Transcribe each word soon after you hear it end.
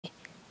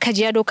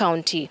Kajiado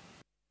County.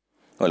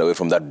 Well, away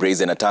from that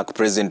brazen attack,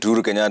 President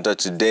Uhuru Kenyatta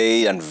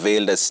today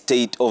unveiled a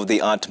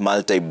state-of-the-art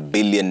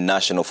multi-billion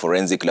national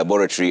forensic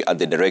laboratory at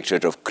the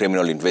Directorate of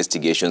Criminal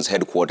Investigations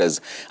headquarters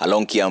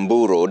along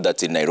Kiambu Road,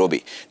 that's in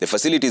Nairobi. The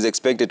facility is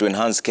expected to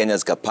enhance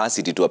Kenya's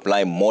capacity to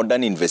apply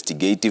modern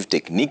investigative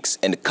techniques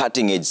and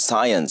cutting-edge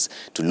science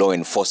to law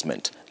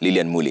enforcement.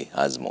 Lilian Muli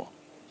has more.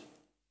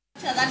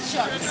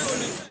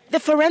 The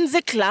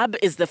forensic lab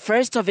is the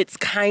first of its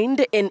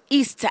kind in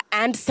East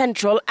and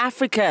Central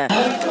Africa.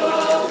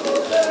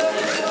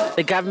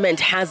 The government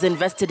has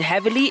invested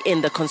heavily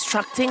in the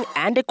constructing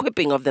and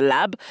equipping of the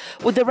lab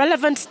with the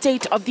relevant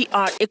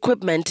state-of-the-art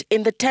equipment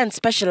in the 10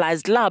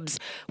 specialized labs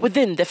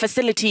within the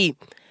facility.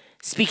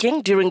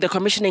 Speaking during the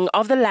commissioning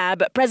of the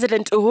lab,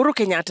 President Uhuru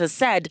Kenyatta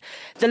said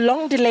the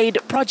long-delayed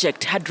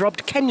project had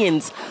robbed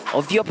Kenyans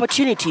of the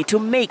opportunity to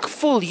make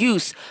full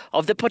use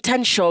of the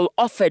potential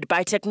offered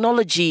by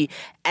technology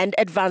and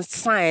advanced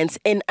science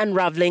in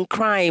unraveling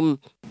crime.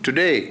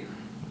 Today,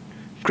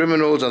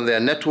 criminals and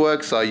their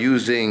networks are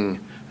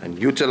using and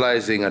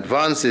utilizing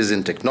advances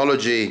in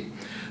technology,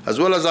 as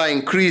well as our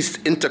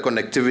increased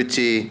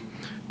interconnectivity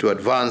to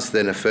advance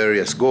their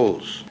nefarious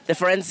goals. The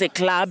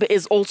forensic lab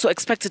is also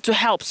expected to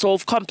help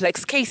solve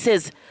complex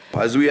cases.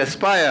 As we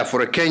aspire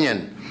for a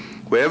Kenyan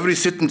where every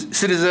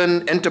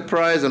citizen,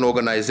 enterprise and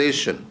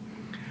organization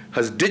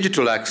has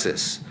digital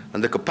access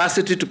and the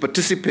capacity to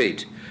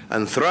participate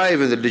and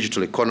thrive in the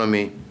digital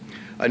economy,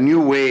 a new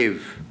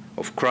wave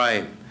of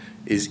crime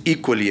is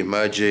equally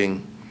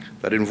emerging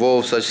that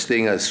involves such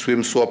things as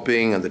swim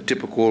swapping and the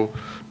typical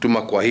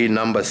Tumakwahi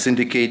number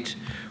syndicate,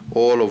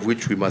 all of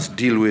which we must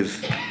deal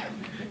with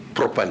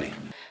properly.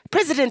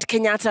 President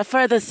Kenyatta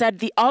further said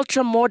the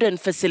ultra-modern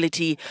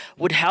facility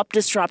would help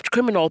disrupt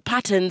criminal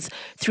patterns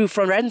through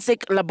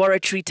forensic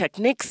laboratory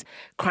techniques,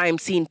 crime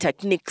scene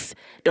techniques,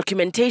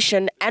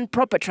 documentation and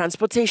proper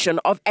transportation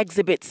of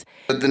exhibits.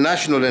 The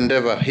national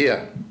endeavor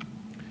here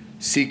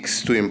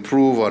seeks to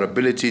improve our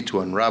ability to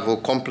unravel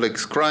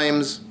complex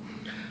crimes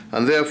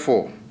and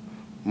therefore,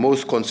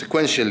 most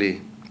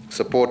consequentially,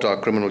 support our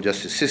criminal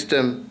justice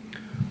system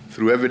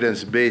through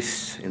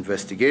evidence-based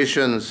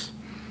investigations,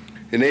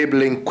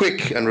 enabling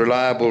quick and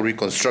reliable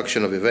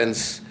reconstruction of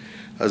events,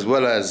 as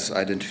well as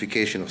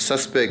identification of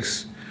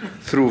suspects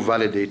through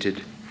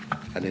validated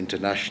and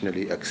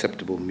internationally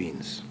acceptable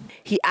means.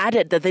 He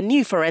added that the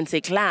new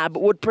forensic lab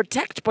would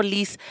protect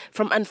police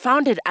from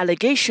unfounded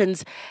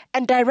allegations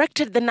and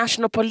directed the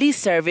National Police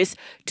Service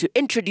to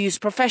introduce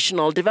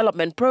professional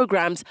development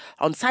programs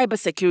on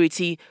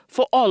cybersecurity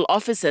for all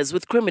officers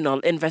with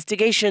criminal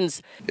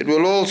investigations. It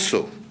will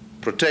also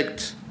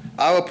protect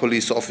our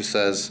police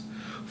officers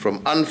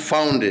from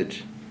unfounded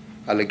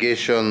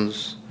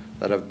allegations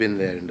that have been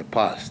there in the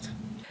past.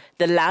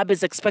 The lab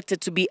is expected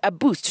to be a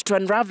boost to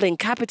unraveling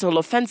capital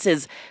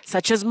offences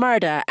such as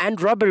murder and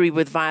robbery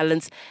with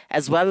violence,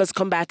 as well as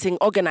combating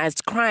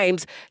organised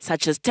crimes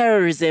such as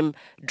terrorism,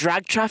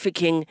 drug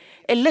trafficking,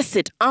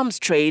 illicit arms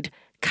trade,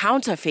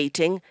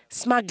 counterfeiting,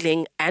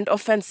 smuggling and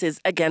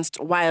offences against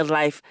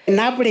wildlife.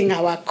 Enabling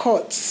our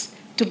courts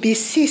to be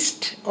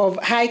seized of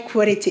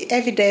high-quality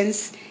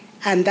evidence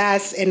and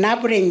thus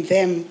enabling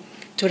them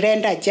to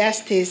render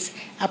justice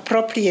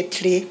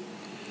appropriately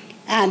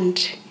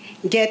and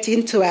get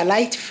into a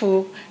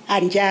rightful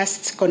and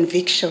just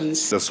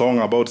convictions. The song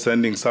about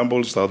sending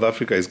samples to South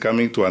Africa is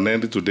coming to an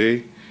end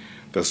today.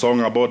 The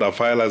song about a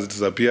file has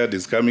disappeared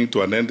is coming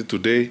to an end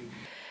today.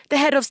 The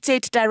head of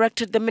state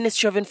directed the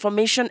Ministry of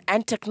Information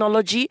and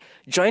Technology,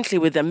 jointly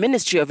with the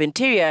Ministry of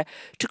Interior,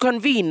 to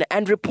convene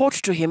and report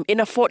to him in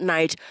a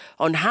fortnight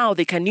on how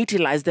they can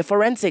utilize the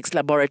forensics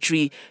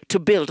laboratory to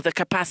build the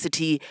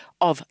capacity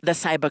of the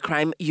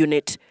cybercrime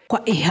unit. Kwa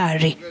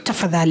ihari,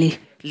 tafadhali.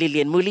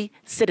 Lilian Muli,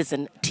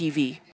 Citizen TV.